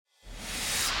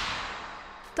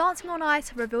Dancing on Ice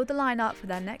have revealed the lineup for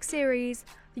their next series.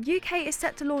 The UK is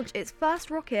set to launch its first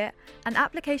rocket, and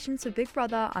applications for Big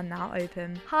Brother are now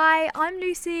open. Hi, I'm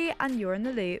Lucy, and you're in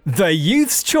the loop. The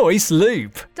Youth's Choice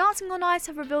Loop. Dancing on Ice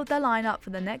have revealed their lineup for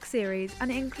the next series, and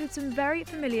it includes some very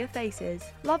familiar faces.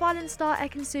 Love Island star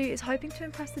Ekin-Su is hoping to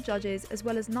impress the judges, as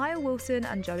well as Niall Wilson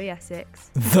and Joey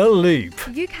Essex. The Loop.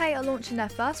 The UK are launching their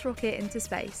first rocket into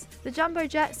space. The Jumbo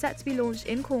Jet, set to be launched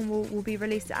in Cornwall, will be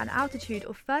released at an altitude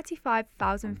of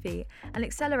 35,000 feet and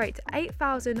accelerate to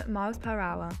 8,000 miles per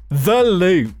hour. The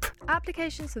Loop.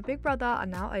 Applications for Big Brother are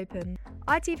now open.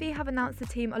 ITV have announced the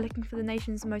team are looking for the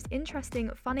nation's most interesting,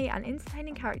 funny and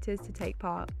entertaining characters to take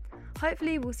part.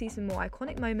 Hopefully we'll see some more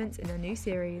iconic moments in the new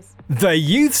series. The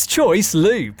Youth's Choice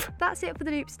Loop. That's it for the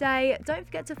Loop today. Don't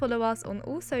forget to follow us on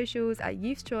all socials at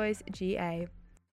Youth's Choice GA.